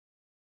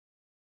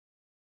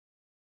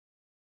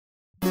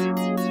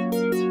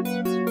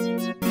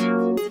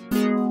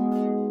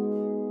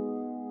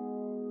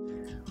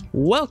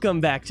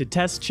Welcome back to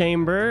Test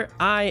Chamber.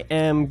 I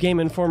am Game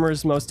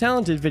Informer's most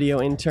talented video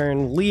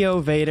intern, Leo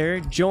Vader,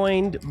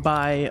 joined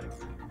by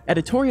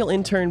editorial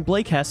intern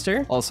Blake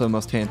Hester. Also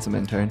most handsome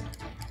intern.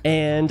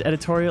 And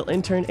editorial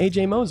intern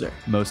AJ Moser.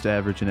 Most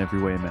average in every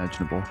way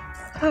imaginable.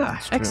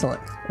 Ah,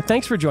 excellent.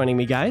 Thanks for joining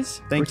me,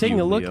 guys. We're taking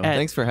a look Leo. at...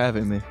 Thanks for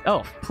having me.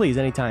 Oh, please,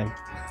 anytime.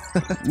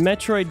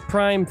 Metroid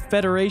Prime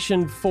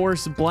Federation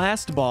Force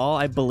Blast Ball.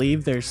 I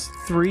believe there's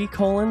 3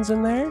 colons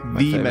in there.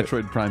 The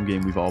Metroid Prime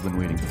game we've all been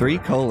waiting for. 3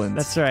 colons.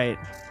 That's right.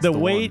 The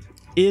wait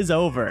is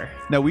over.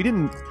 Now, we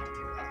didn't,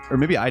 or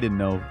maybe I didn't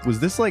know, was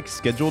this like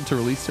scheduled to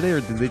release today,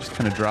 or did they just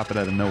kind of drop it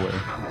out of nowhere?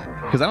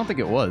 Because I don't think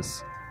it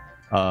was.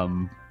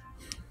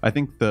 I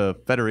think the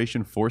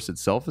Federation Force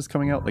itself is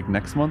coming out like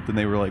next month, and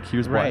they were like,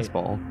 here's Blast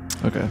Ball.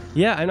 Okay.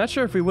 Yeah, I'm not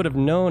sure if we would have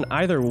known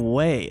either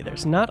way.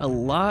 There's not a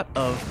lot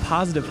of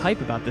positive hype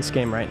about this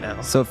game right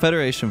now. So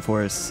Federation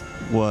Force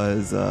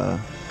was, a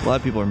lot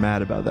of people are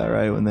mad about that,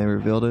 right, when they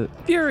revealed it?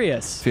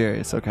 Furious.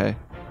 Furious, okay.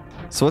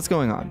 So what's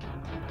going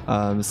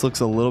on? This looks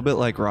a little bit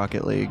like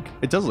Rocket League.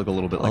 It does look a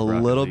little bit like Rocket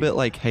A little League. bit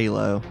like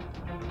Halo.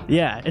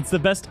 Yeah, it's the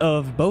best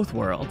of both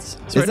worlds. So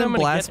right now I'm Isn't gonna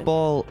Blast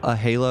Ball a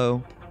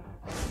Halo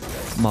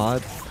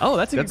mod? Oh,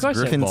 that's a good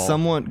question. Can Ball.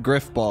 someone...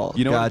 Griff Ball.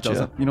 You know gotcha. what it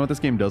doesn't? You know what this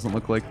game doesn't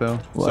look like though?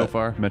 What? So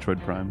far,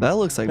 Metroid Prime. That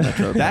looks like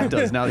Metroid. That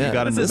does. Now that you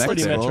got into This is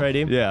pretty Mexico.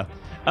 Metroid-y. Yeah.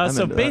 I'm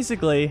So into that.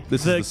 basically,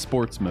 This is the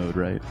sports mode,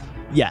 right?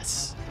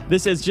 yes,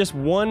 this is just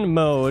one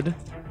mode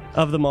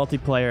of the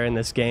multiplayer in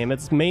this game.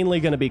 It's mainly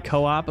going to be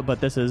co-op, but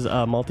this is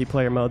a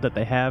multiplayer mode that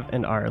they have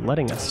and are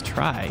letting us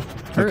try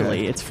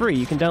early. It's free.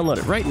 You can download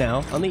it right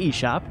now on the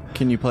eShop.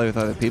 Can you play with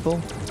other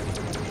people?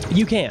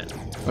 You can.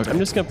 Okay. I'm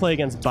just going to play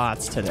against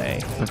bots today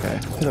Okay.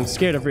 because I'm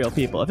scared of real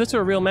people. If this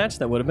were a real match,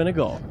 that would have been a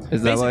goal.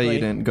 Is that why you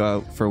Basically, didn't go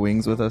out for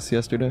wings with us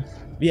yesterday?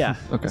 Yeah,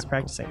 Okay. just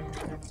practicing.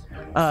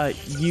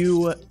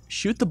 You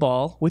shoot the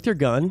ball with your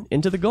gun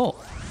into the goal.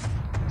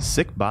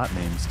 Sick bot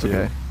names too.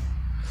 Okay.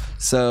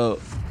 So,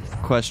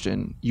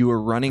 question. You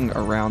were running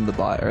around the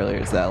bot earlier.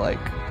 Is that like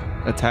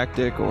a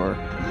tactic or...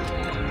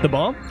 The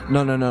ball?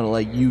 No.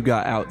 Like you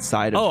got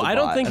outside of Oh, the I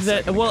don't bot think a that.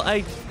 second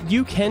Well,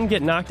 you can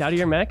get knocked out of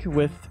your mech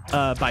with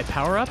by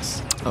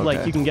power-ups. Like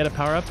Okay. you can get a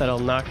power-up that'll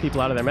knock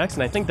people out of their mechs,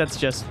 and I think that's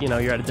just you're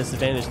at a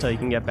disadvantage till you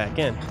can get back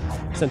in,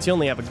 since you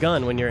only have a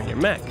gun when you're in your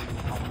mech.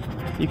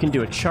 You can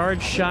do a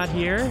charge shot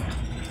here,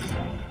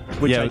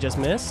 which Yeah. I just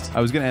missed.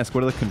 I was gonna ask,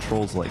 what are the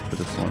controls like for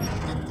this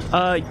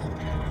one?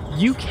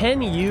 You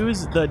can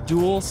use the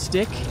dual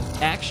stick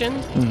action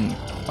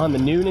on the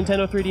new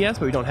Nintendo 3DS,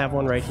 but we don't have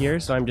one right here,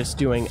 so I'm just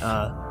doing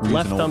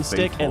left Old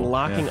thumbstick and Faithful,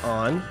 locking yeah.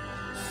 on,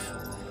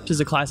 which is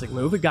a classic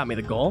move. It got me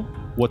the goal.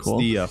 What's Cool.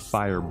 the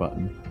fire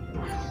button?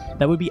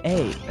 That would be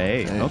A.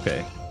 A.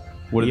 Okay.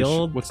 What The are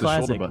old what's the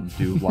classic. shoulder buttons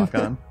do? Lock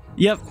on?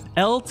 Yep,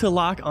 L to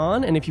lock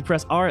on, and if you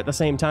press R at the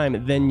same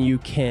time, then you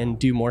can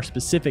do more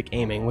specific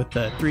aiming with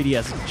the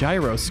 3DS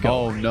gyroscope.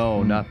 Oh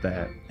no, not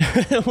that.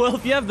 Well,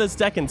 if you have the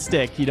second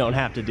stick, you don't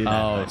have to do that.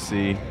 Oh, but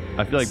see.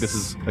 I feel like this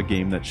is a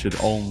game that should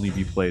only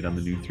be played on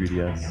the new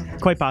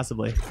 3DS. quite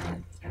possibly.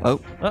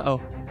 Oh,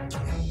 Uh-oh.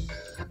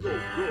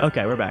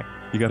 Okay, we're back.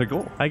 You got a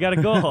goal. I got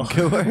a goal.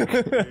 good work.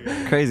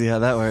 Crazy how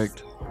that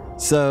worked.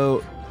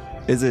 So,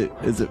 is it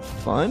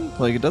fun?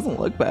 Like, it doesn't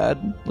look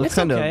bad. Looks It's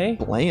kind of okay.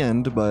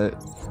 bland, but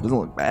it doesn't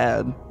look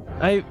bad.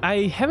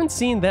 I haven't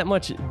seen that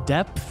much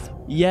depth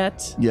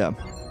yet. Yeah.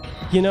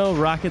 You know,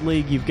 Rocket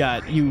League, you've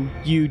got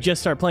you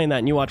just start playing that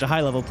and you watch a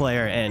high-level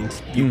player and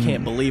you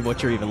can't believe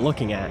what you're even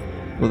looking at.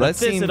 Well, that This,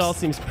 seems... it all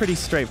seems pretty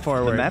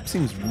straightforward. The map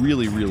seems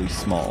really, really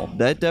small.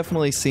 That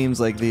definitely seems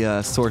like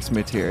the source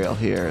material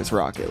here is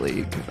Rocket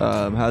League.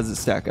 How does it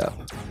stack up?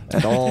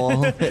 At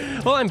all?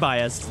 Well, I'm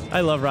biased. I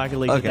love Rocket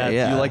League. with Okay, that.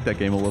 yeah. You like that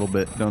game a little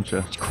bit, don't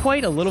you?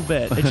 Quite a little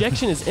bit.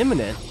 Ejection is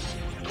imminent.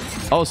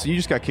 Oh, so you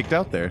just got kicked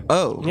out there.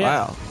 Oh, Yeah.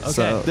 wow. Okay.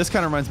 So, This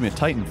kind of reminds me of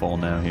Titanfall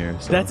now here.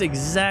 So. That's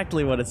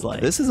exactly what it's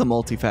like. this is a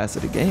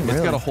multifaceted game, It's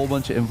really. got a whole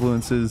bunch of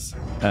influences.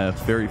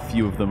 Very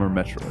few of them are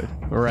Metroid.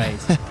 Right.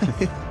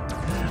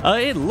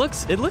 It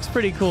looks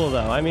pretty cool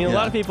though. I mean, a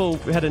lot Yeah. of people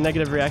had a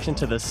negative reaction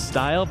to the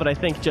style, but I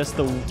think just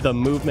the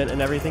movement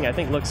and everything I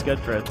think looks good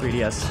for a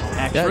 3DS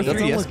action. Yeah, For it a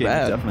doesn't 3DS look game,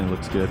 bad. it definitely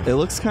looks good. It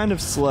looks kind of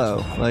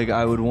slow. Like,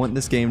 I would want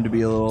this game to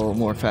be a little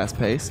more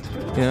fast-paced,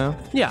 you know?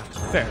 Yeah,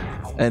 fair.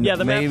 And Yeah,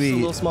 the map's maybe, a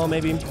little small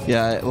maybe.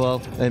 Yeah,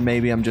 well, and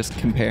maybe I'm just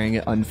comparing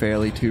it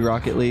unfairly to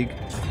Rocket League.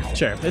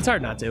 Sure, it's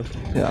hard not to.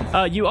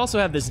 Yeah. You also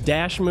have this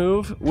dash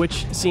move,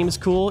 which seems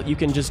cool. You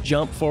can just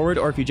jump forward,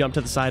 or if you jump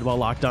to the side while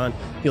locked on,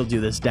 you'll do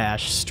this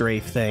dash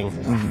strafe thing,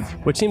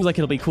 which seems like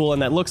it'll be cool,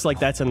 and that looks like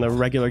that's in the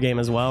regular game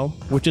as well,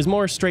 which is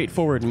more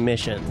straightforward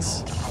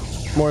missions.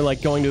 More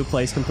like going to a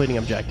place, completing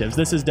objectives.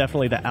 This is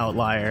definitely the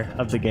outlier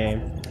of the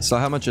game. So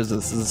how much is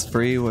this? Is this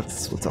free?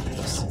 What's up with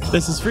this?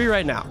 This is free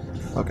right now.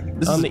 Okay.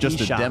 This on is the just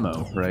eShop. a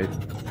demo, right?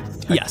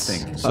 Yes. I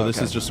think. So this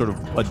Okay. is just sort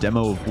of a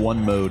demo of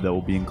one mode that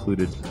will be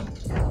included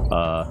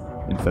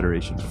in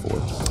Federation 4.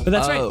 But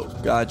that's Oh,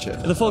 right.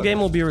 gotcha. The full game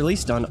will be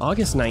released on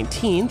August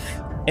 19th.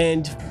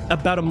 And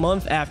about a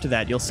month after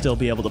that, you'll still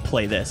be able to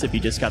play this if you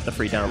just got the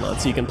free download.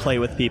 So you can play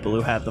with people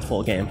who have the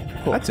full game.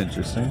 Cool. That's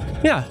interesting.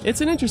 Yeah,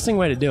 it's an interesting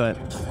way to do it.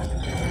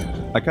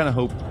 I kind of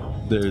hope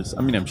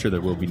I'm sure there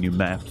will be new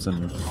maps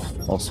and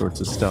all sorts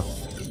of stuff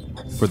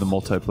for the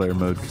multiplayer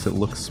mode because it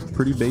looks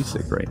pretty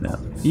basic right now.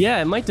 Yeah,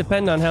 it might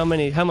depend on how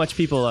much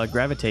people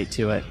gravitate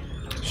to it.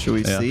 Should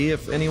we see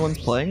if anyone's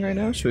playing right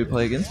now? Should we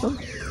play against them?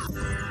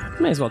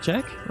 May as well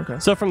check. Okay.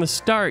 So from the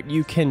start,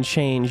 you can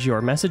change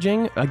your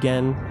messaging.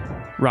 Again,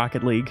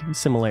 Rocket League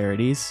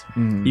similarities.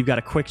 You've got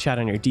a quick chat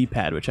on your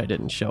D-pad, which I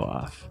didn't show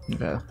off.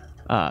 Okay.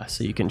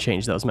 So you can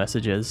change those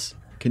messages.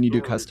 Can you do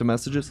custom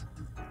messages?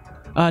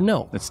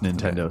 No. It's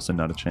Nintendo, so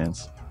not a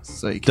chance.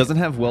 So you Doesn't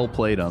have well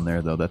played on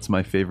there though. That's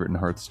my favorite in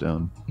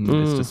Hearthstone.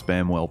 Is to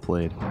spam well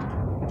played.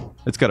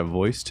 It's got a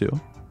voice too.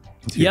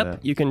 Let's hear Yep,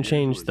 that. you can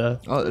change the...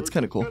 Oh, that's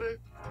kind of cool.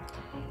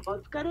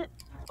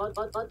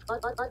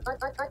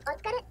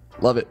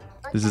 Love it.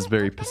 This is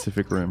very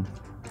Pacific Rim.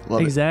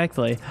 Love it.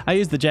 Exactly. I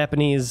used the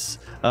Japanese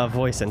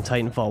voice in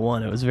Titanfall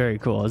 1. It was very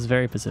cool. It was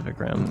very Pacific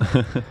Rim.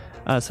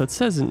 So it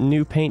says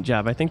new paint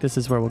job. I think this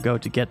is where we'll go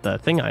to get the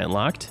thing I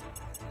unlocked.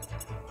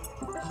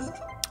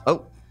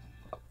 Oh,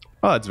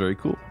 Oh, it's very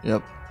cool.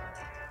 yep.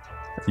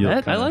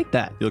 I like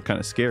that. You look kind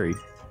of scary.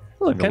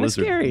 Look Like a kind of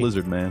lizard- scary.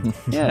 Lizard man.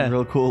 Yeah.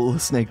 Real cool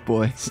snake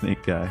boy.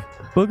 Snake guy.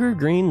 Booger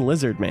Green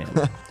Lizard Man.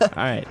 All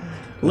right.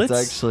 That's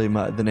actually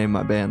the name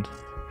of my band.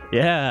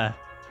 Yeah.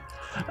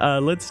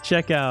 Let's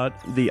check out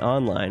the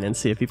online and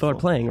see if people are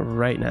playing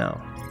right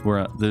now.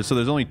 There's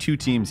only 2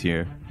 teams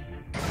here.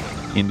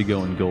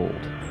 Indigo and Gold.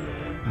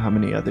 How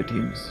many other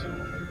teams?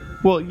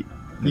 Well, you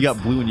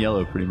got blue and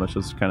yellow pretty much.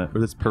 Those kind of, or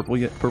this purple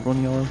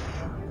and yellow.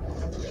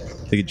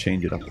 They could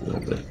change it up a little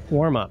bit.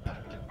 Warm up.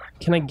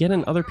 Can I get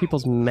in other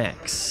people's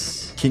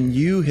mechs? Can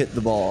you hit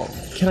the ball?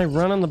 Can I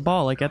run on the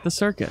ball like at the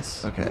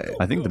circus? Okay.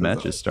 I think the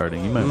match is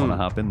starting. You might want to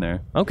hop in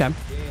there. Okay.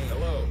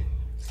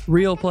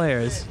 Real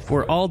players.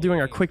 We're all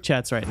doing our quick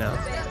chats right now.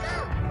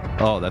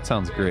 Oh, that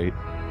sounds great.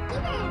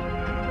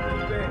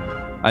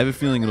 I have a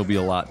feeling it'll be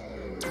a lot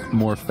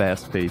more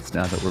fast-paced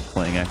now that we're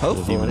playing actual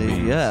human Hopefully,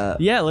 beings. yeah.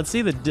 Yeah, let's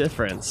see the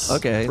difference.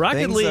 Okay, Rocket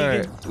things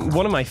League,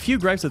 one of my few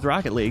gripes with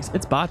Rocket Leagues,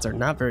 its bots are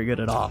not very good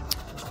at all.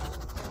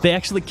 They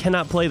actually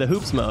cannot play the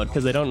hoops mode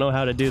because they don't know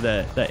how to do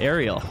the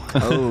aerial.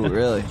 Oh,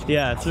 really?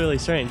 Yeah, it's really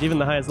strange, even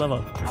the highest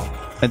level.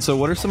 And so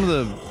what are some of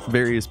the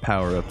various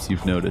power-ups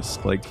you've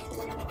noticed? Like,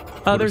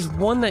 There's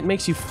one that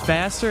makes you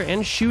faster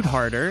and shoot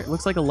harder. It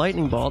looks like a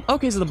lightning bolt.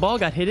 Okay, so the ball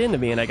got hit into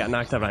me and I got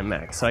knocked out by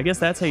mech. So I guess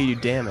that's how you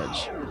do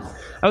damage.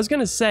 I was going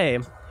to say,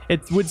 it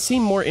would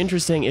seem more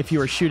interesting if you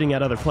were shooting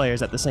at other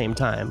players at the same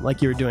time.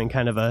 Like you were doing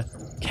kind of a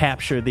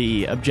capture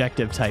the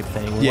objective type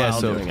thing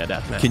while doing a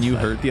deathmatch. Can you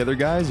hurt the other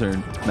guys or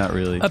not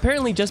really?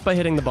 Apparently just by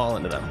hitting the ball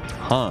into them.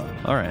 Huh.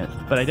 All right.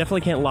 But I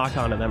definitely can't lock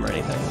onto them or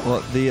anything.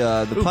 Well,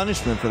 the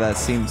punishment for that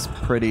seems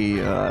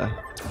pretty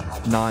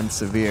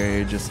non-severe.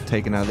 You're just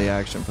taken out of the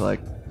action for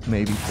like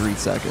maybe 3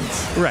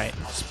 seconds. Right.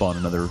 Spawn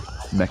another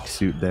mech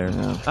suit there.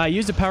 Yeah, I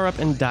used a power up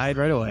and died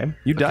right away.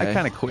 You died Okay.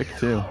 kind of quick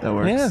too. that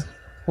works. Yeah,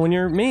 when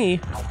you're me.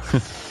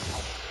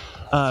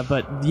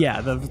 But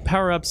yeah, the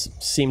power-ups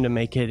seem to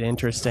make it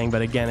interesting,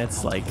 but again,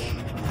 it's like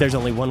there's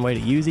only one way to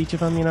use each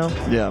of them, you know?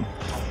 Yeah.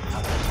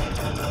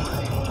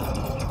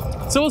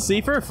 So we'll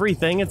see. For a free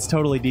thing, it's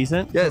totally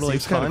decent. Yeah, totally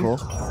it seems kind of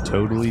fun. cool.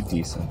 Totally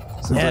decent.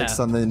 Seems Yeah. like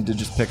something to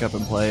just pick up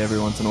and play every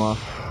once in a while.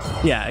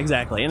 Yeah,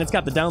 exactly. And it's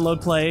got the download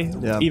play,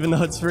 Yeah. even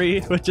though it's free,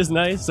 which is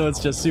nice. So it's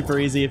just super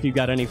easy if you've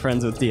got any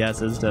friends with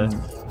DSs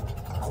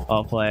to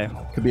all play.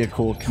 Could be a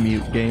cool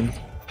commute game.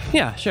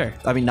 Yeah, sure.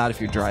 I mean, not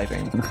if you're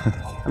driving.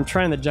 I'm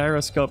trying the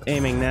gyroscope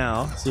aiming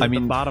now. See I the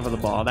mean- bottom of the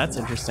ball. That's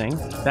interesting.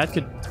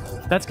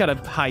 That's got a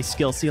high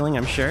skill ceiling,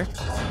 I'm sure.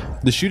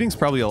 The shooting's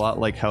probably a lot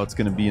like how it's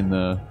going to be in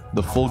the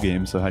full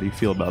game. So how do you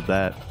feel about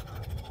that?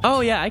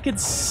 Oh yeah, I could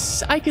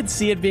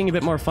see it being a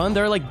bit more fun.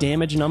 There are like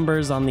damage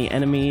numbers on the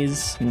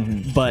enemies,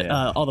 but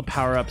Yeah. all the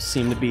power-ups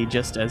seem to be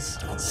just as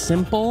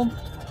simple.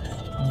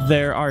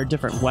 There are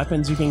different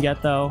weapons you can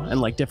get though, and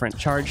like different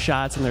charge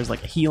shots, and there's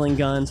like a healing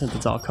gun since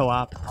it's all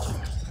co-op.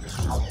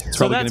 It's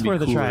So probably that's gonna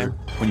be worth a try. cooler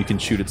when you can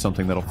shoot at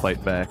something that'll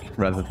fight back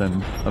rather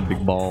than a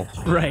big ball.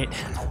 Right.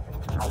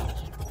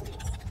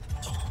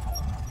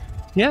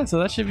 Yeah, so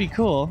that should be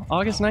cool.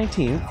 August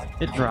 19th,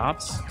 it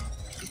drops.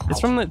 It's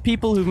from the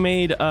people who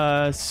made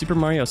Super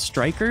Mario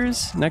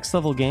Strikers, Next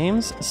Level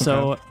Games,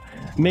 so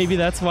maybe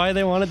that's why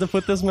they wanted to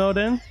put this mode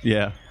in.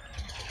 Yeah.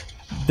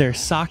 Their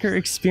soccer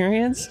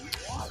experience.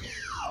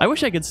 I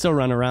wish I could still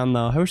run around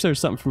though. I wish there was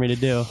something for me to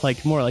do,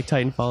 like more like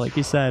Titanfall, like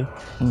you said.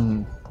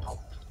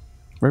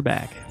 We're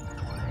back.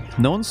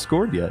 No one's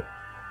scored yet.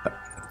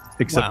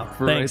 Except Wow,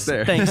 for thanks,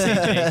 right there. thanks,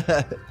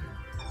 AJ.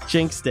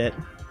 Jinxed it.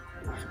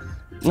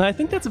 And I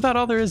think that's about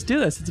all there is to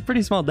this. It's a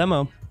pretty small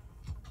demo,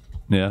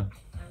 Yeah.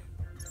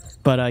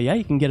 but yeah,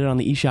 you can get it on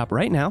the eShop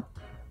right now.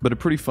 But a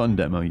pretty fun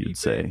demo, you'd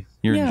say.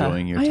 You're Yeah,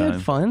 enjoying your I time.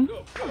 had fun.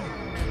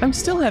 I'm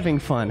still having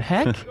fun.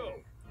 Heck.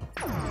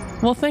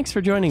 Well, thanks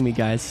for joining me,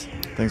 guys.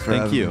 Thanks for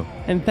Thank having you. me.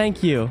 And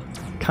thank you,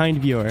 kind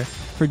viewer,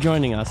 for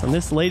joining us on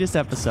this latest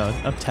episode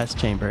of Test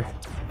Chamber.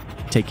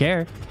 Take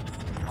care.